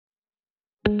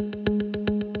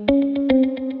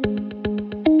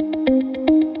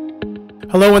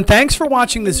Hello and thanks for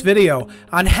watching this video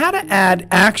on how to add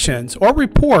actions or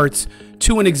reports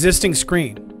to an existing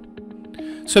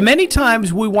screen. So many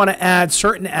times we want to add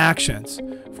certain actions.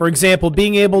 For example,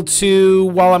 being able to,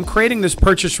 while I'm creating this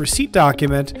purchase receipt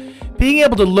document, being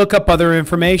able to look up other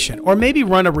information or maybe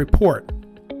run a report.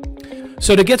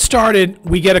 So to get started,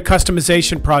 we get a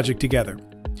customization project together.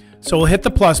 So we'll hit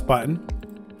the plus button,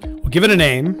 we'll give it a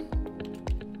name,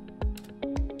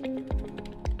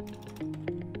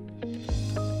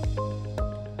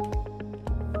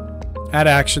 add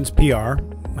actions PR,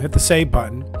 we'll hit the save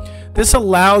button. This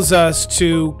allows us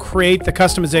to create the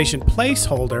customization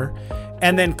placeholder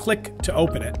and then click to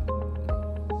open it.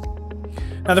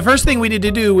 Now the first thing we need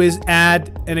to do is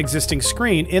add an existing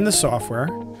screen in the software.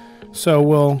 So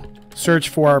we'll search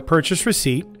for our purchase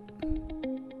receipt,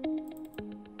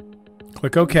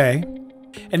 click OK,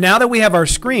 and now that we have our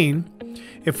screen,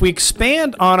 if we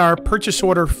expand on our purchase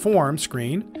order form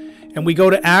screen and we go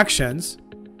to actions,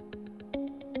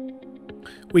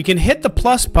 we can hit the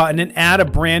plus button and add a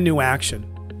brand new action.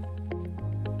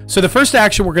 So the first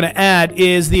action we're going to add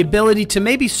is the ability to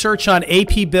maybe search on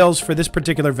AP bills for this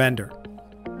particular vendor.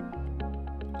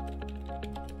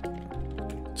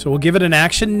 So we'll give it an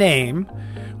action name.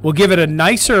 We'll give it a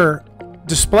nicer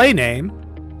display name.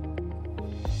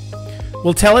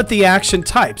 We'll tell it the action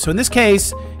type. So in this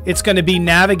case, it's going to be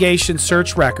navigation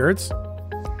search records.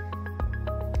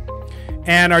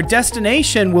 And our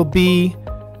destination will be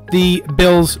the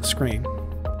bills screen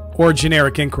or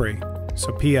generic inquiry,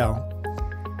 so PL.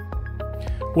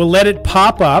 We'll let it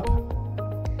pop up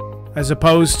as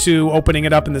opposed to opening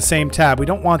it up in the same tab. We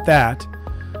don't want that.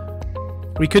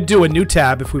 We could do a new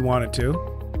tab if we wanted to,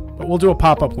 but we'll do a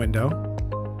pop-up window.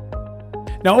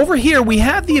 Now over here we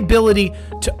have the ability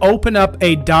to open up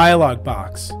a dialog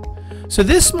box. So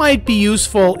this might be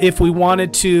useful if we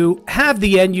wanted to have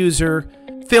the end user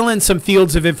fill in some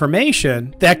fields of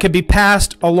information that could be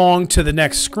passed along to the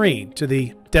next screen, to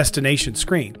the destination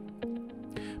screen.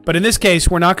 But in this case,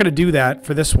 we're not going to do that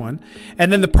for this one. And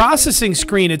then the processing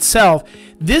screen itself,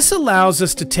 this allows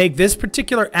us to take this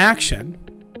particular action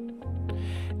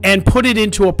and put it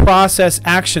into a process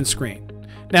action screen.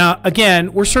 Now,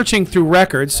 again, we're searching through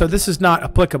records, so this is not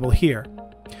applicable here.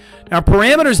 Now,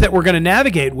 parameters that we're going to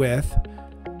navigate with,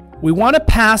 we want to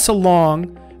pass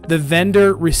along the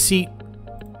vendor receipt.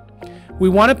 We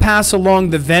want to pass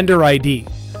along the vendor ID.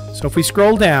 So if we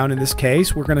scroll down, in this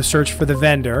case, we're going to search for the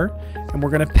vendor, and we're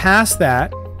going to pass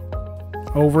that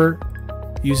over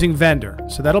using vendor.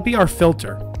 So that'll be our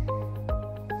filter.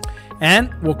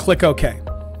 And we'll click OK.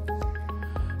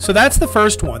 So that's the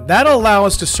first one. That'll allow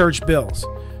us to search bills.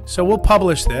 So we'll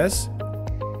publish this.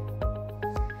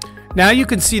 Now you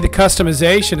can see the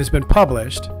customization has been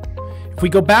published. If we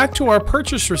go back to our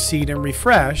purchase receipt and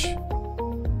refresh,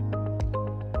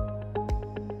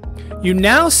 you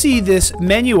now see this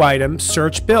menu item,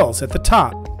 Search Bills, at the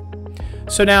top.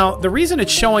 So now the reason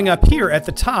it's showing up here at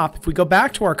the top, if we go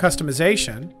back to our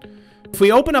customization, if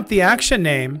we open up the action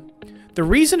name, the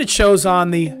reason it shows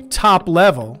on the top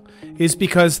level is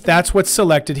because that's what's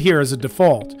selected here as a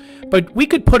default. But we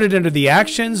could put it into the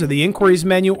actions or the inquiries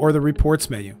menu or the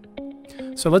reports menu.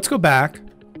 So let's go back.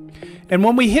 And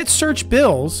when we hit Search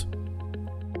Bills,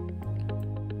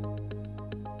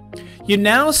 you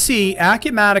now see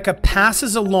Acumatica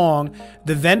passes along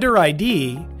the vendor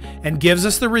ID and gives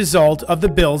us the result of the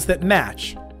bills that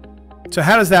match. So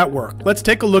how does that work? Let's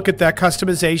take a look at that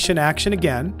customization action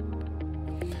again.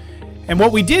 And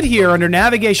what we did here under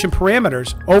navigation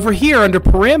parameters, over here under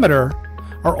parameter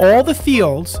are all the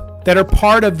fields that are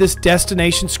part of this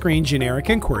destination screen generic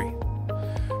inquiry.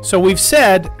 So we've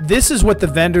said this is what the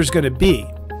vendor is going to be.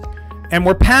 And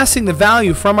we're passing the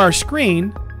value from our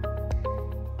screen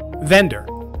vendor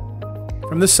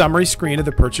from the summary screen of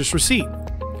the purchase receipt.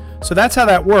 So that's how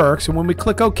that works. And when we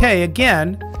click OK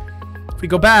again, if we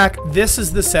go back, this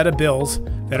is the set of bills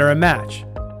that are a match.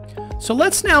 So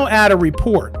let's now add a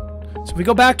report. So if we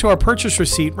go back to our purchase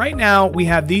receipt, right now we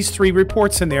have these 3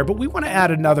 reports in there, but we want to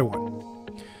add another one.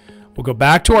 We'll go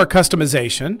back to our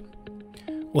customization.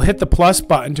 We'll hit the plus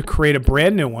button to create a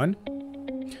brand new one.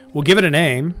 We'll give it a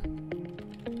name.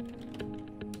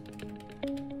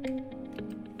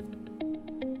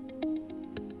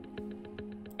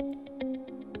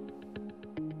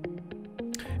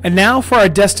 And now for our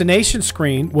destination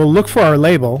screen, we'll look for our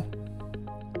label.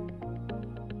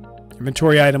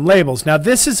 Inventory item labels. Now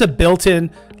this is a built-in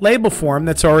label form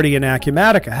that's already in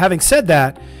Acumatica. Having said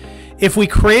that, if we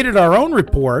created our own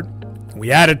report,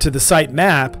 we added to the site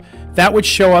map, that would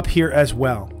show up here as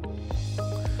well.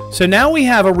 So now we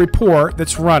have a report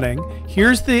that's running.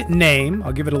 Here's the name.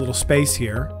 I'll give it a little space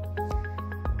here.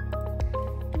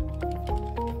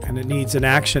 and it needs an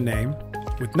action name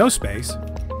with no space.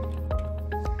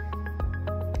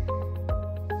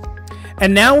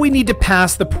 And now we need to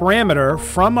pass the parameter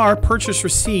from our purchase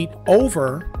receipt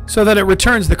over so that it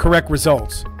returns the correct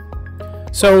results.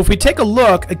 So if we take a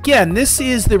look, again, this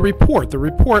is the report. The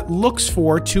report looks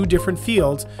for two different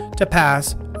fields to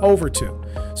pass over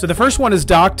to. So the first one is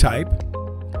doc type.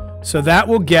 So that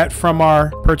we'll get from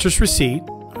our purchase receipt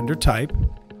under type.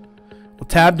 We'll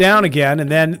tab down again,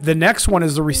 and then the next one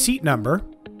is the receipt number.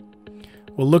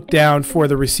 We'll look down for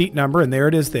the receipt number, and there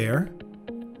it is there.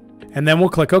 And then we'll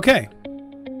click OK.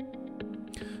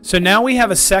 So now we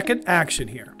have a second action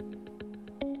here.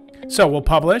 So we'll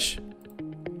publish.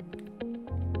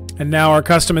 And now our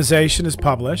customization is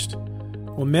published.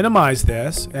 We'll minimize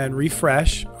this and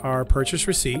refresh our purchase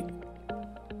receipt.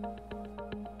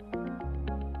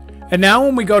 And now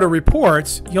when we go to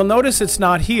reports, you'll notice it's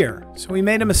not here. So we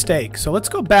made a mistake. So let's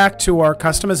go back to our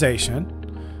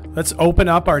customization. Let's open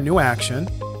up our new action.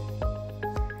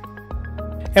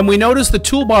 And we notice the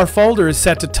toolbar folder is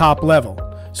set to top level.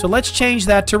 So let's change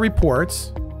that to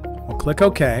reports. We'll click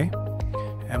OK,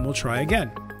 and we'll try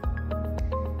again.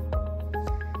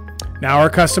 Now our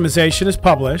customization is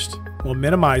published. We'll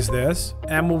minimize this,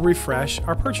 and we'll refresh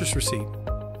our purchase receipt.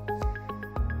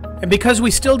 And because we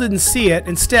still didn't see it,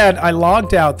 instead I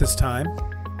logged out this time,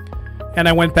 and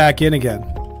I went back in again.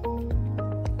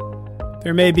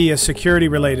 There may be a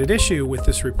security-related issue with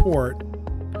this report,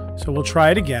 so we'll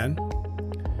try it again.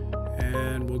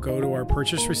 And we'll go to our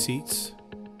purchase receipts.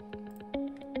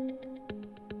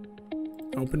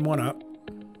 Open one up.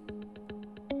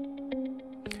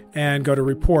 And go to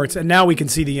reports, and now we can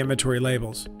see the inventory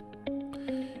labels.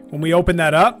 When we open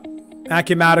that up,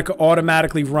 Acumatica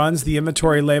automatically runs the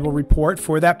inventory label report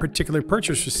for that particular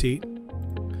purchase receipt.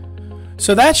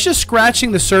 So that's just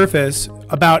scratching the surface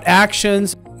about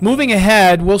actions. Moving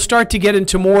ahead, we'll start to get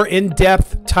into more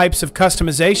in-depth types of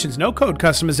customizations, no-code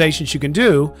customizations you can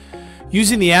do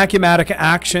using the Acumatica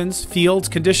actions, fields,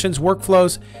 conditions,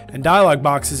 workflows, and dialog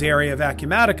boxes area of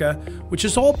Acumatica, which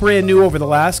is all brand new over the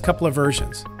last couple of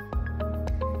versions.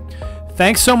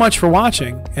 Thanks so much for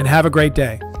watching, and have a great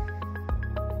day.